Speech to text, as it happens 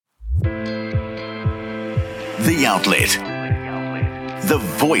The Outlet. The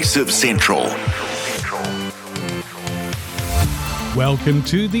voice of Central. Welcome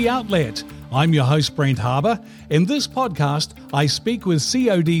to The Outlet. I'm your host, Brent Harbour. In this podcast, I speak with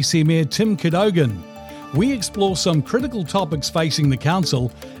CODC Mayor Tim Cadogan. We explore some critical topics facing the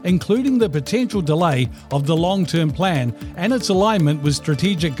council, including the potential delay of the long-term plan and its alignment with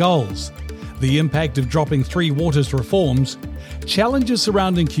strategic goals, the impact of dropping Three Waters reforms, challenges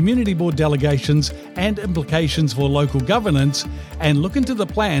surrounding community board delegations and implications for local governance, and look into the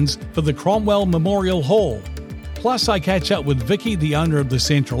plans for the Cromwell Memorial Hall. Plus, I catch up with Vicki, the owner of the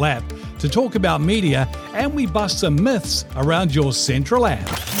Central app, to talk about media, and we bust some myths around your Central app.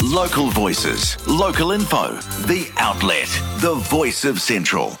 Local voices, local info. The Outlet, the voice of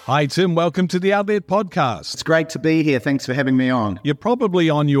Central. Hi Tim, welcome to the Outlet podcast. It's great to be here. Thanks for having me on. You're probably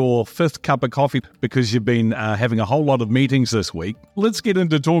on your fifth cup of coffee because you've been having a whole lot of meetings this week. Let's get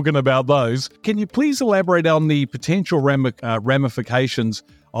into talking about those. Can you please elaborate on the potential ramifications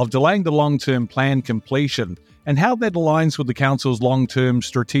of delaying the long-term plan completion and how that aligns with the council's long-term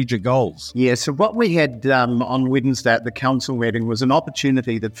strategic goals? Yeah, so what we had on Wednesday at the council meeting was an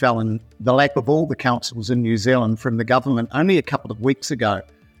opportunity that fell in the lap of all the councils in New Zealand from the government only a couple of weeks ago.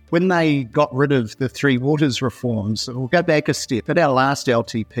 When they got rid of the Three Waters reforms, we'll go back a step. At our last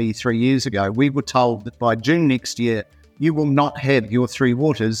LTP 3 years ago, we were told that by June next year, you will not have your Three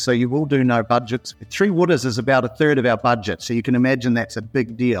Waters, so you will do no budgets. Three Waters is about a third of our budget, so you can imagine that's a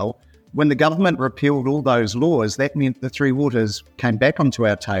big deal. When the government repealed all those laws, that meant the Three Waters came back onto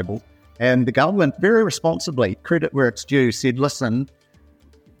our table, and the government very responsibly, credit where it's due, said, listen,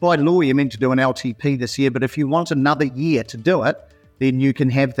 by law you're meant to do an LTP this year, but if you want another year to do it, then you can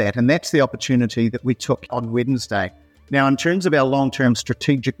have that. And that's the opportunity that we took on Wednesday. Now, in terms of our long-term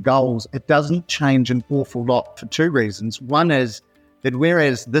strategic goals, it doesn't change an awful lot for two reasons. One is that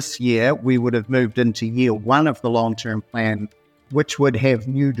whereas this year we would have moved into year one of the long-term plan, which would have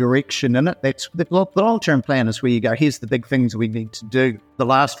new direction in it. That's the long-term plan is where you go, here's the big things we need to do. The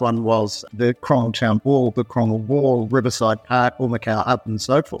last one was the Cromwell Town Hall, the Cromwell Wall, Riverside Park, Ormacau Hub and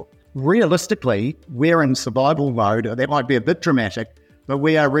so forth. Realistically, we're in survival mode. That might be a bit dramatic, but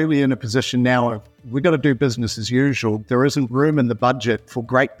we are really in a position now of we've got to do business as usual. There isn't room in the budget for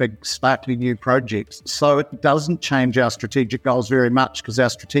great big sparkly new projects. So it doesn't change our strategic goals very much because our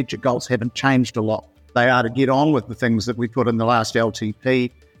strategic goals haven't changed a lot. They are to get on with the things that we put in the last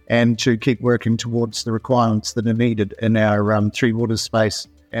LTP and to keep working towards the requirements that are needed in our Three Waters space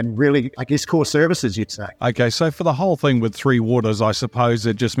and really, I guess, core services, you'd say. Okay, so for the whole thing with Three Waters, I suppose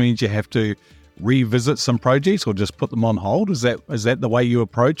it just means you have to revisit some projects or just put them on hold? Is that the way you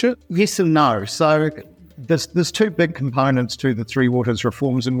approach it? Yes and no. So there's two big components to the Three Waters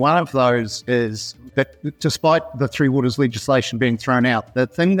reforms, and one of those is that despite the Three Waters legislation being thrown out, the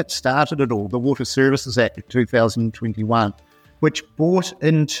thing that started it all, the Water Services Act of 2021, which brought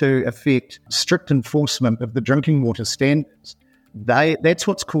into effect strict enforcement of the drinking water standards, that's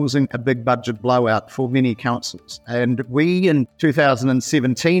what's causing a big budget blowout for many councils. And we in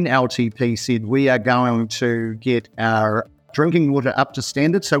 2017 LTP said we are going to get our drinking water up to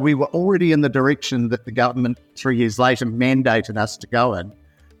standard. So we were already in the direction that the government 3 years later mandated us to go in.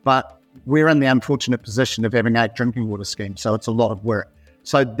 But we're in the unfortunate position of having 8 drinking water schemes. So it's a lot of work.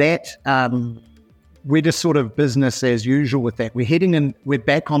 So that we're just sort of business as usual with that. We're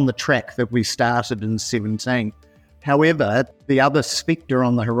back on the track that we started in 17. However, the other spectre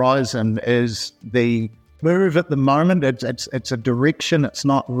on the horizon is the move at the moment. It's a direction. It's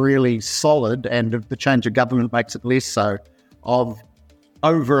not really solid. And the change of government makes it less so, of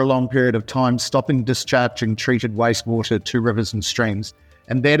over a long period of time stopping discharging treated wastewater to rivers and streams.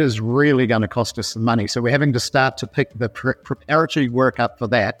 And that is really going to cost us some money. So we're having to start to pick the preparatory work up for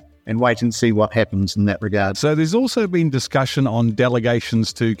that and wait and see what happens in that regard. So there's also been discussion on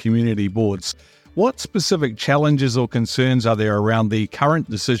delegations to community boards. What specific challenges or concerns are there around the current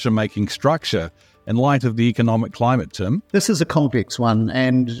decision-making structure in light of the economic climate, Tim? This is a complex one,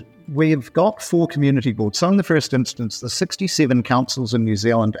 and we've got 4 community boards. So in the first instance, there's 67 councils in New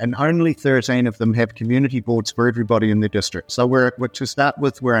Zealand, and only 13 of them have community boards for everybody in their district. So we're to start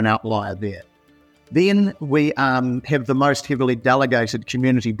with, we're an outlier there. Then we have the most heavily delegated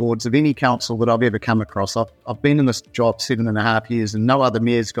community boards of any council that I've ever come across. I've been in this job 7.5 years and no other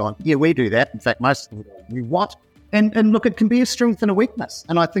mayor's gone, yeah, we do that. In fact, most of them do. What? And look, it can be a strength and a weakness.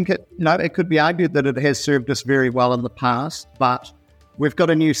 And I think it could be argued that it has served us very well in the past, but we've got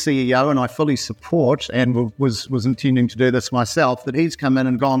a new CEO and I fully support, and was intending to do this myself, that he's come in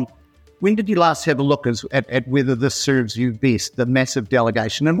and gone, when did you last have a look at whether this serves you best, the massive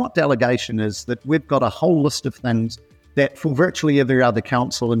delegation? And what delegation is that we've got a whole list of things that for virtually every other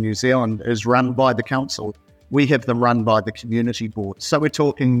council in New Zealand is run by the council. we have them run by the community board. So we're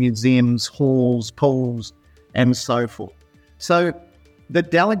talking museums, halls, pools, and so forth. So the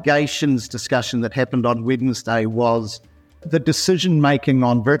delegations discussion that happened on Wednesday was the decision-making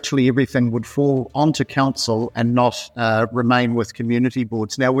on virtually everything would fall onto council and not remain with community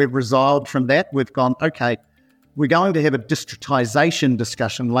boards. Now, we've resolved from that. We've gone, okay, we're going to have a distritisation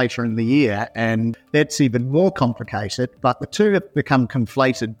discussion later in the year, and that's even more complicated, but the two have become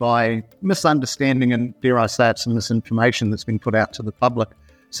conflated by misunderstanding and, dare I say it, some misinformation that's been put out to the public.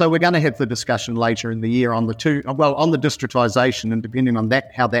 So we're going to have the discussion later in the year on the distritisation, and depending on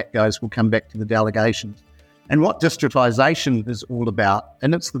that, how that goes, we'll come back to the delegations. And what distritisation is all about,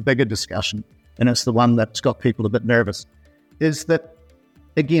 and it's the bigger discussion, and it's the one that's got people a bit nervous, is that,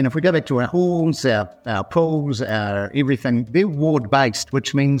 again, if we go back to our halls, our pools, our everything, they're ward-based,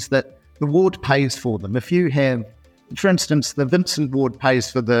 which means that the ward pays for them. If you have, for instance, the Vincent ward pays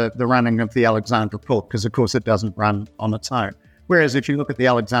for the running of the Alexandra Pool, because, of course, it doesn't run on its own. Whereas if you look at the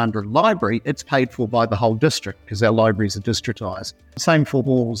Alexandra Library, it's paid for by the whole district, because our libraries are distritised. Same for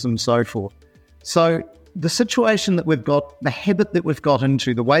halls and so forth. So the situation that we've got, the habit that we've got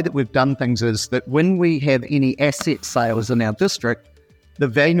into, the way that we've done things is that when we have any asset sales in our district, the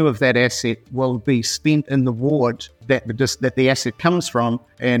value of that asset will be spent in the ward that the asset comes from,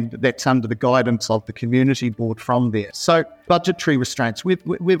 and that's under the guidance of the community board from there. So budgetary restraints,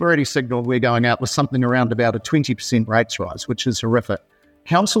 we've already signalled we're going out with something around about a 20% rates rise, which is horrific.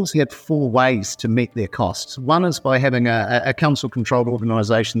 Councils have 4 ways to meet their costs. One is by having a council-controlled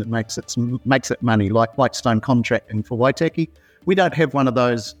organisation that makes it money, like Whitestone Contracting for Waitaki. We don't have one of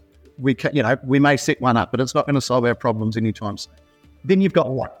those. We may set one up, but it's not going to solve our problems anytime soon. Then you've got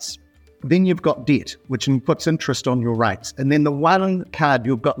rates. Then you've got debt, which puts interest on your rates. And then the one card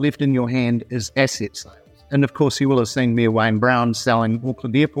you've got left in your hand is asset sales. And of course, you will have seen Mayor Wayne Brown selling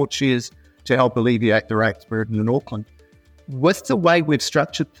Auckland Airport shares to help alleviate the rates burden in Auckland. With the way we've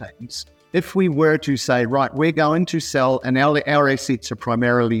structured things, if we were to say, right, we're going to sell, and our assets are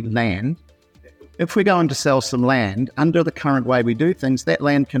primarily land, if we're going to sell some land, under the current way we do things, that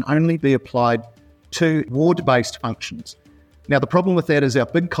land can only be applied to ward-based functions. Now, the problem with that is our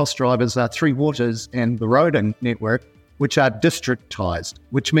big cost drivers are Three Waters and the roading network, which are districtised,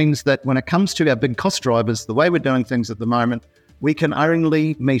 which means that when it comes to our big cost drivers, the way we're doing things at the moment, we can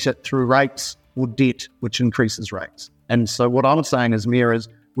only meet it through rates or debt, which increases rates. And so what I'm saying as Mayor is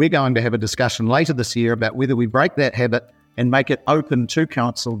we're going to have a discussion later this year about whether we break that habit and make it open to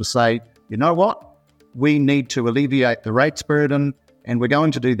council to say, you know what, we need to alleviate the rates burden, and we're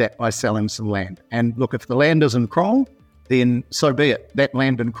going to do that by selling some land. And look, if the land is in Cromwell, then so be it. That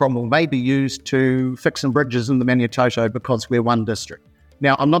land in Cromwell may be used to fix some bridges in the Maniatoto because we're one district.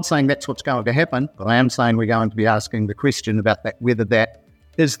 Now, I'm not saying that's what's going to happen, but I am saying we're going to be asking the question about that, whether that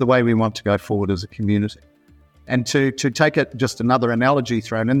is the way we want to go forward as a community. And to take it, just another analogy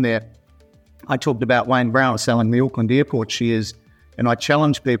thrown in there, I talked about Wayne Brown selling the Auckland Airport shares, and I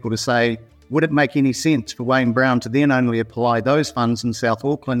challenged people to say, would it make any sense for Wayne Brown to then only apply those funds in South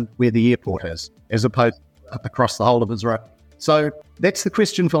Auckland where the airport is, as opposed to across the whole of his road? So that's the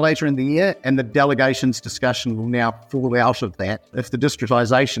question for later in the year, and the delegations discussion will now fall out of that. If the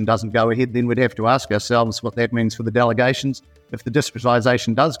distritisation doesn't go ahead, then we'd have to ask ourselves what that means for the delegations. If the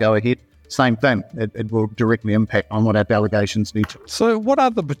distritisation does go ahead, same thing. It will directly impact on what our delegations need to. So what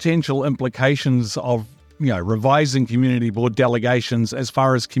are the potential implications of revising community board delegations as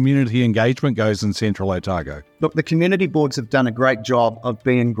far as community engagement goes in Central Otago? Look, the community boards have done a great job of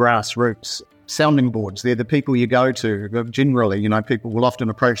being grassroots sounding boards. They're the people you go to. Generally, people will often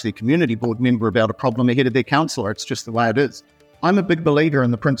approach their community board member about a problem ahead of their councillor. It's just the way it is. I'm a big believer in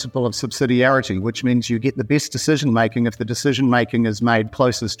the principle of subsidiarity, which means you get the best decision-making if the decision-making is made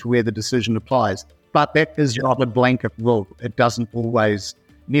closest to where the decision applies. But that is not a blanket rule. It doesn't always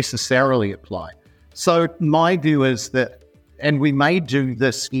necessarily apply. So my view is that, and we may do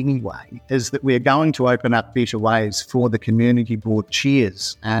this anyway, is that we're going to open up better ways for the community board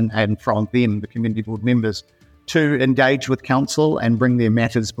chairs and from them, the community board members, to engage with council and bring their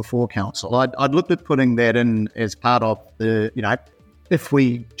matters before council. I'd looked at putting that in as part of the, if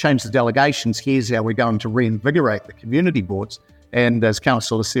we change the delegations, here's how we're going to reinvigorate the community boards. And as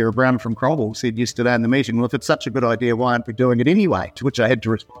Councillor Sarah Brown from Cromwell said yesterday in the meeting, well, if it's such a good idea, why aren't we doing it anyway? To which I had to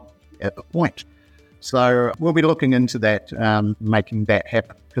respond at the point. So we'll be looking into that, making that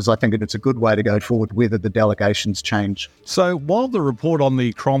happen. because I think it's a good way to go forward whether the delegations change. So while the report on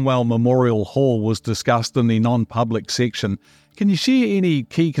the Cromwell Memorial Hall was discussed in the non-public section, can you share any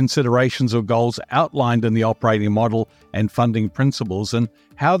key considerations or goals outlined in the operating model and funding principles and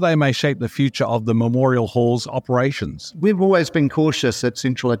how they may shape the future of the Memorial Hall's operations? We've always been cautious at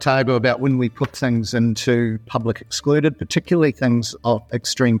Central Otago about when we put things into public excluded, particularly things of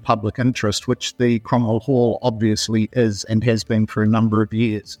extreme public interest, which the Cromwell Hall obviously is and has been for a number of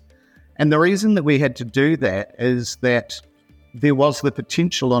years. And the reason that we had to do that is that there was the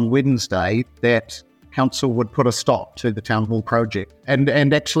potential on Wednesday that Council would put a stop to the Town Hall project. And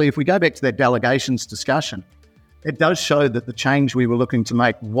actually, if we go back to that delegations discussion, it does show that the change we were looking to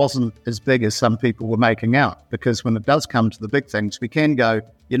make wasn't as big as some people were making out, because when it does come to the big things, we can go,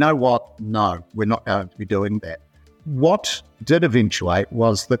 you know what, no, we're not going to be doing that. What did eventuate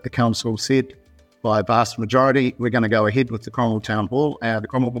was that the Council said, by a vast majority, we're going to go ahead with the Cromwell Town Hall, the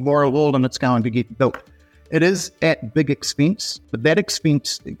Cromwell Memorial Hall, and it's going to get built. It is at big expense, but that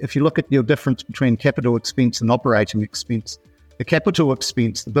expense, if you look at your difference between capital expense and operating expense, the capital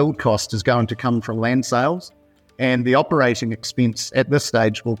expense, the build cost, is going to come from land sales, and the operating expense at this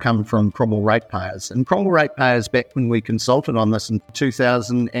stage will come from Cromwell ratepayers. And Cromwell ratepayers, back when we consulted on this in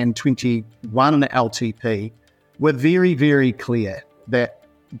 2021 LTP, were very, very clear that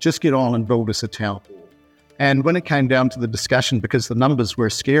just get on and build us a town hall. And when it came down to the discussion, because the numbers were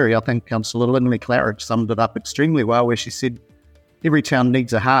scary, I think Councillor Lindley Claridge summed it up extremely well, where she said, every town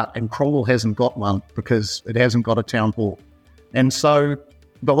needs a heart, and Cromwell hasn't got one because it hasn't got a town hall. And so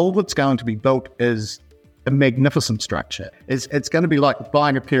the hall that's going to be built is a magnificent structure. It's going to be like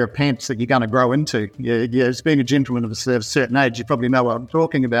buying a pair of pants that you're going to grow into. As being a gentleman of a certain age, you probably know what I'm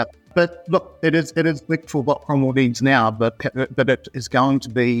talking about. But look, it is big for what Cromwell needs now, but it is going to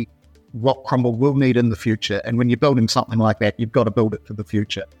be what Cromwell will need in the future. And when you're building something like that, you've got to build it for the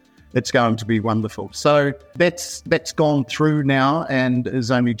future. It's going to be wonderful. So that's gone through now and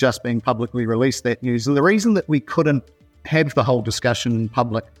is only just being publicly released, that news. And the reason that we couldn't have the whole discussion in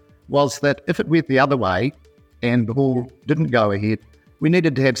public was that if it went the other way and the hall didn't go ahead, we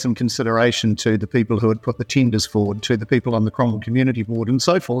needed to have some consideration to the people who had put the tenders forward, to the people on the Cromwell Community Board and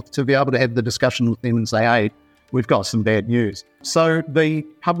so forth, to be able to have the discussion with them and say, hey, we've got some bad news. So the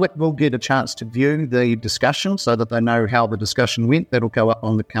public will get a chance to view the discussion so that they know how the discussion went. That'll go up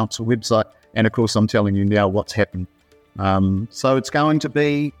on the council website. And of course, I'm telling you now what's happened. So it's going to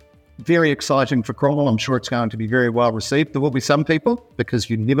be very exciting for Cromwell. I'm sure it's going to be very well received. There will be some people, because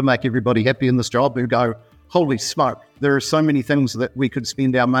you never make everybody happy in this job, who go, holy smoke, there are so many things that we could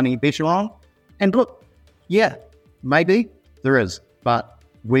spend our money better on. And look, yeah, maybe there is, but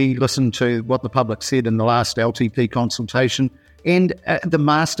we listened to what the public said in the last LTP consultation and the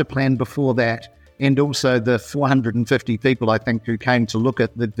master plan before that, and also the 450 people, I think, who came to look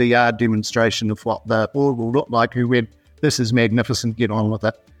at the VR demonstration of what the hall will look like, who went, this is magnificent, get on with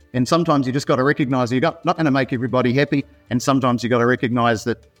it. And sometimes you just got to recognise you're not going to make everybody happy, and sometimes you got to recognise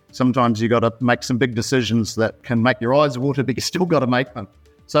that sometimes you got to make some big decisions that can make your eyes water, but you still got to make them.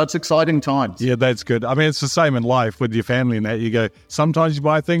 So it's exciting times. Yeah, that's good. I mean, it's the same in life with your family and that. You go, sometimes you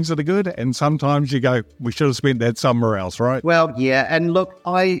buy things that are good, and sometimes you go, we should have spent that somewhere else, right? Well, yeah. And look,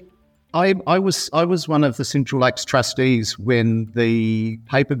 I was one of the Central Lakes trustees when the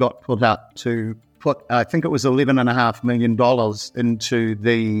paper got put up to put, I think it was $11.5 million into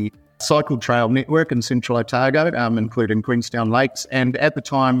the cycle trail network in Central Otago, including Queenstown Lakes. And at the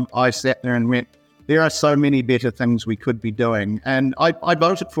time, I sat there and went, there are so many better things we could be doing. And I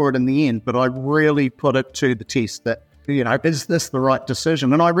voted for it in the end, but I really put it to the test that, is this the right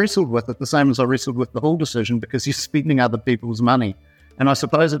decision? And I wrestled with it the same as I wrestled with the whole decision, because you're spending other people's money. And I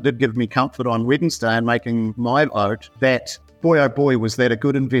suppose it did give me comfort on Wednesday in making my vote that, boy, oh boy, was that a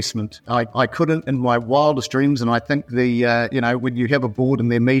good investment. I couldn't in my wildest dreams. And I think when you have a board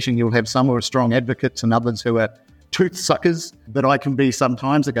and they're meeting, you'll have some who are strong advocates and others who are tooth suckers that I can be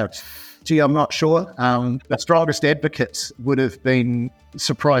sometimes. I go, gee, I'm not sure. The strongest advocates would have been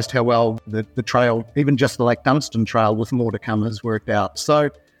surprised how well the trail, even just the Lake Dunstan trail with more to come, has worked out. So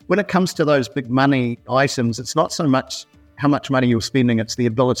when it comes to those big money items, it's not so much how much money you're spending, it's the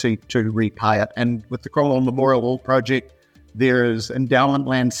ability to repay it. And with the Cromwell Memorial Hall project, there is endowment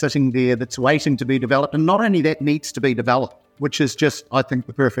land sitting there that's waiting to be developed. And not only that needs to be developed, which is just, I think,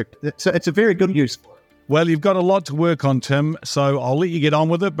 the perfect. It's a very good use for it. Well, you've got a lot to work on, Tim, so I'll let you get on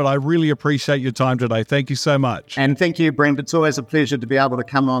with it, but I really appreciate your time today. Thank you so much. And thank you, Brent. It's always a pleasure to be able to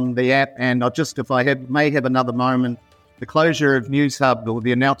come on the app. And if I may have another moment, the closure of News Hub, or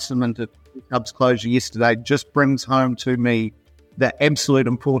the announcement of News Hub's closure yesterday, just brings home to me the absolute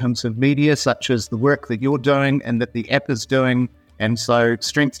importance of media, such as the work that you're doing and that the app is doing, And so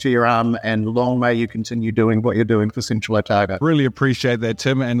strength to your arm, and long may you continue doing what you're doing for Central Otago. Really appreciate that,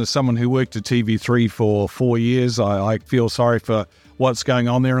 Tim. And as someone who worked at TV3 for 4 years, I feel sorry for what's going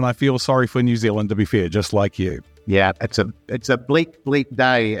on there, and I feel sorry for New Zealand, to be fair, just like you. Yeah, it's a bleak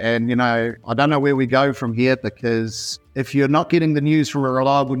day. And, I don't know where we go from here, because if you're not getting the news from a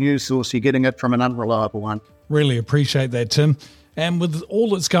reliable news source, you're getting it from an unreliable one. Really appreciate that, Tim. And with all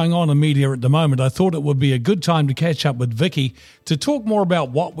that's going on in media at the moment, I thought it would be a good time to catch up with Vicki to talk more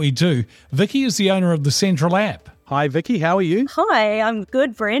about what we do. Vicki is the owner of the Central app. Hi, Vicki. How are you? Hi, I'm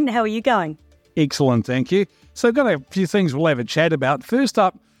good, Brent. How are you going? Excellent, thank you. So I've got a few things we'll have a chat about. First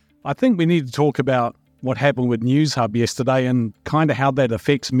up, I think we need to talk about what happened with News Hub yesterday and kind of how that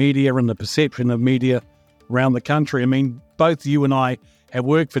affects media and the perception of media around the country. I mean, both you and I have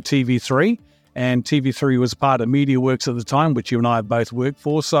worked for TV3, and TV3 was part of MediaWorks at the time, which you and I have both worked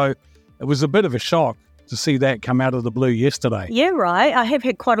for. So it was a bit of a shock to see that come out of the blue yesterday. Yeah, right. I have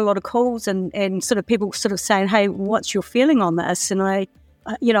had quite a lot of calls and sort of people sort of saying, hey, what's your feeling on this? And I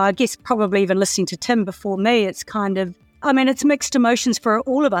guess probably even listening to Tim before me, it's kind of, it's mixed emotions for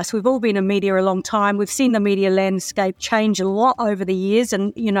all of us. We've all been in media a long time. We've seen the media landscape change a lot over the years.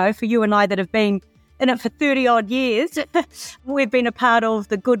 And, for you and I that have been in it for 30 odd years, we've been a part of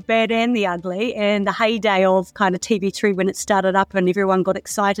the good, bad and the ugly, and the heyday of kind of TV3 when it started up and everyone got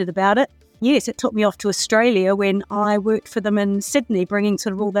excited about it. Yes, it took me off to Australia when I worked for them in Sydney, bringing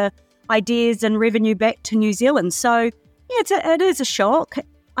sort of all the ideas and revenue back to New Zealand. So, yeah, it is a shock.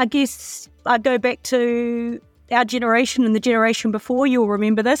 I guess I'd go back to our generation and the generation before. You'll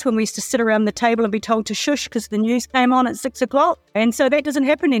remember this, when we used to sit around the table and be told to shush because the news came on at 6 o'clock. And so that doesn't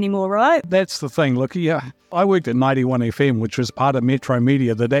happen anymore, right? That's the thing. Look, yeah, I worked at 91 FM, which was part of Metro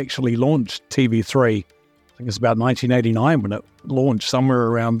Media that actually launched TV3. I think it's about 1989 when it launched, somewhere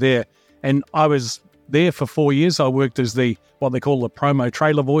around there. And I was there for 4 years. I worked as what they call the promo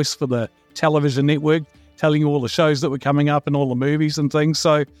trailer voice for the television network, telling you all the shows that were coming up and all the movies and things.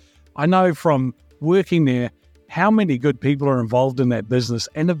 So I know from working there how many good people are involved in that business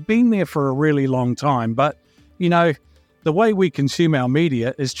and have been there for a really long time. But, the way we consume our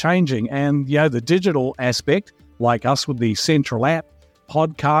media is changing. And, the digital aspect, like us with the Central app,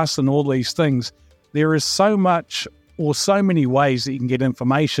 podcasts and all these things, there is so much or so many ways that you can get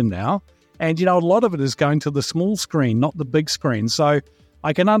information now. And, a lot of it is going to the small screen, not the big screen. So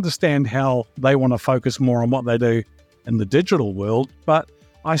I can understand how they want to focus more on what they do in the digital world. But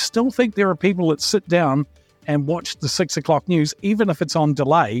I still think there are people that sit down and watch the 6 o'clock news, even if it's on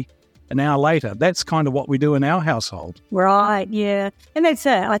delay an hour later. That's kind of what we do in our household. Right, yeah. And that's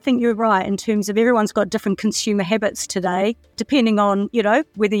it. I think you're right in terms of everyone's got different consumer habits today, depending on,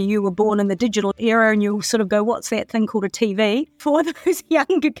 whether you were born in the digital era and you'll sort of go, what's that thing called a TV for those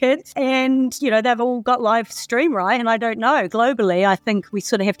younger kids? And, they've all got live stream, right? And I don't know. Globally, I think we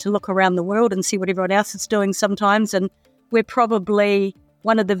sort of have to look around the world and see what everyone else is doing sometimes. And we're probably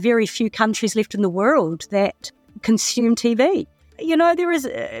one of the very few countries left in the world that consume TV.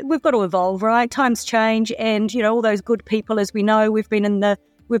 We've got to evolve, right? Times change, and all those good people, as we know, we've been in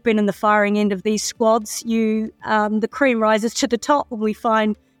the firing end of these squads. The cream rises to the top, and we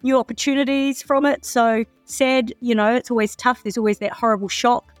find new opportunities from it. So sad, it's always tough. There's always that horrible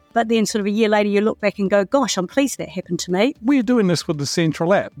shock. But then sort of a year later, you look back and go, gosh, I'm pleased that happened to me. We're doing this with the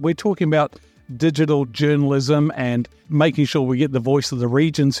Central app. We're talking about digital journalism and making sure we get the voice of the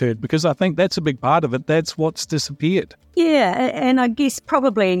regions heard, because I think that's a big part of it. That's what's disappeared. Yeah, and I guess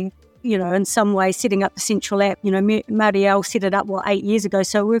probably, in some way setting up the Central app, Marielle set it up, 8 years ago,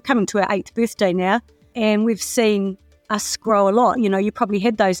 so we're coming to our 8th birthday now, and we've seen us grow a lot. You probably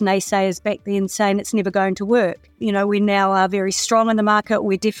had those naysayers back then saying it's never going to work. We now are very strong in the market.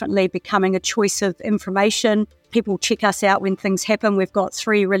 We're definitely becoming a choice of information. People check us out when things happen. We've got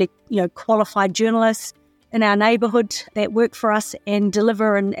 3 really, qualified journalists in our neighbourhood that work for us and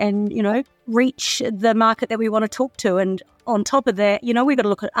deliver and reach the market that we want to talk to. And on top of that, we've got to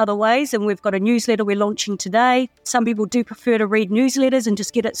look at other ways, and we've got a newsletter we're launching today. Some people do prefer to read newsletters and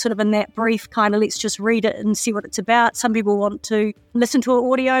just get it sort of in that brief kind of let's just read it and see what it's about. Some people want to listen to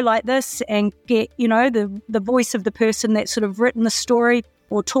an audio like this and get, the voice of the person that's sort of written the story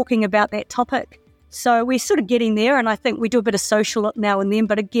or talking about that topic. So we're sort of getting there, and I think we do a bit of social now and then,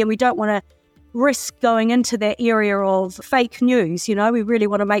 but again, we don't want to risk going into that area of fake news. We really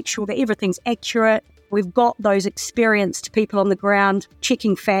want to make sure that everything's accurate. We've got those experienced people on the ground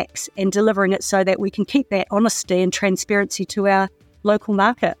checking facts and delivering it so that we can keep that honesty and transparency to our local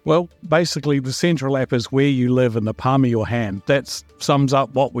market. Well, basically the Central app is where you live in the palm of your hand. That sums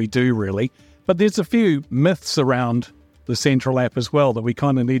up what we do, really. But there's a few myths around the Central app as well that we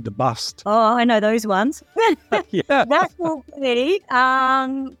kind of need to bust. Oh, I know those ones. Yeah. That's all pretty.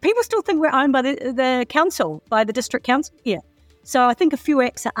 People still think we're owned by the council, by the district council here. So I think a few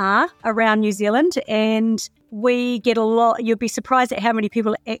apps are around New Zealand, and we get a lot. You'd be surprised at how many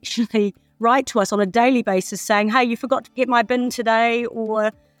people actually write to us on a daily basis saying, hey, you forgot to get my bin today,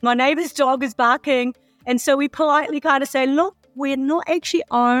 or my neighbour's dog is barking. And so we politely kind of say, look, we're not actually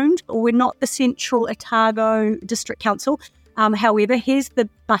owned, or we're not the Central Otago District Council. However, here's the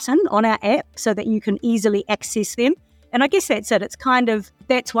button on our app so that you can easily access them. And I guess that's it. It's kind of,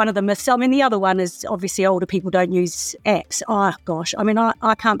 that's one of the myths. I mean, the other one is obviously older people don't use apps. Oh, gosh. I mean,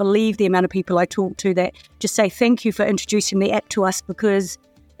 I can't believe the amount of people I talk to that just say thank you for introducing the app to us, because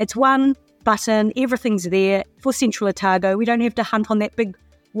it's one button, everything's there for Central Otago. We don't have to hunt on that big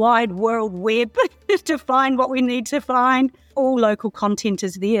wide world web to find what we need to find. All local content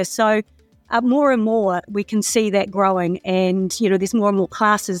is there. So more and more we can see that growing, and there's more and more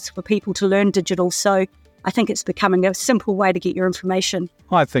classes for people to learn digital. So I think it's becoming a simple way to get your information.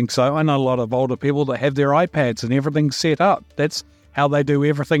 I think so. I know a lot of older people that have their iPads and everything's set up. That's how they do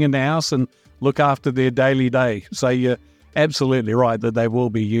everything in the house and look after their daily day. So you're absolutely right that they will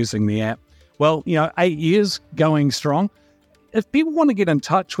be using the app. Well, 8 years going strong. If people want to get in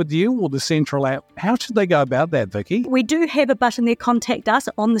touch with you or the Central app, how should they go about that, Vicki? We do have a button there, Contact Us,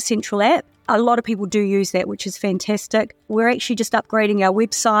 on the Central app. A lot of people do use that, which is fantastic. We're actually just upgrading our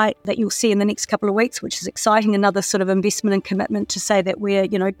website that you'll see in the next couple of weeks, which is exciting. Another sort of investment and commitment to say that we're,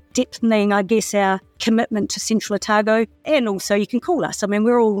 deepening, I guess, our commitment to Central Otago. And also you can call us. I mean,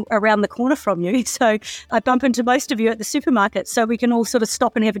 we're all around the corner from you. So I bump into most of you at the supermarket, so we can all sort of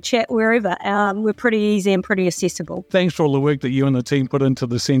stop and have a chat wherever. We're pretty easy and pretty accessible. Thanks for all the work that you and the team put into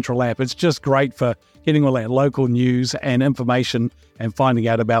the Central app. It's just great for getting all that local news and information and finding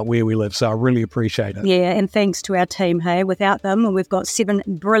out about where we live. So I really appreciate it. Yeah, and thanks to our team, hey. Without them, we've got 7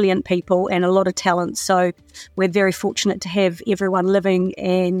 brilliant people and a lot of talent. So we're very fortunate to have everyone living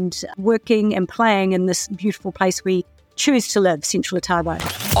and working and playing in this beautiful place we choose to live, Central Otago.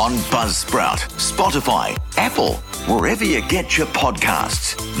 On Buzzsprout, Spotify, Apple, wherever you get your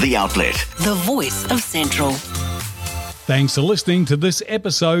podcasts. The Outlet. The voice of Central. Thanks for listening to this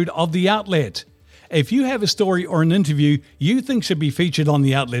episode of The Outlet. If you have a story or an interview you think should be featured on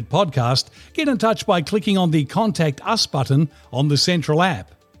the Outlet podcast, get in touch by clicking on the Contact Us button on the Central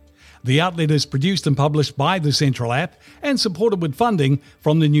app. The Outlet is produced and published by the Central app and supported with funding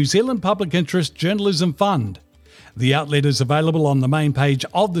from the New Zealand Public Interest Journalism Fund. The Outlet is available on the main page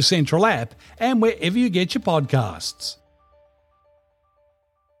of the Central app and wherever you get your podcasts.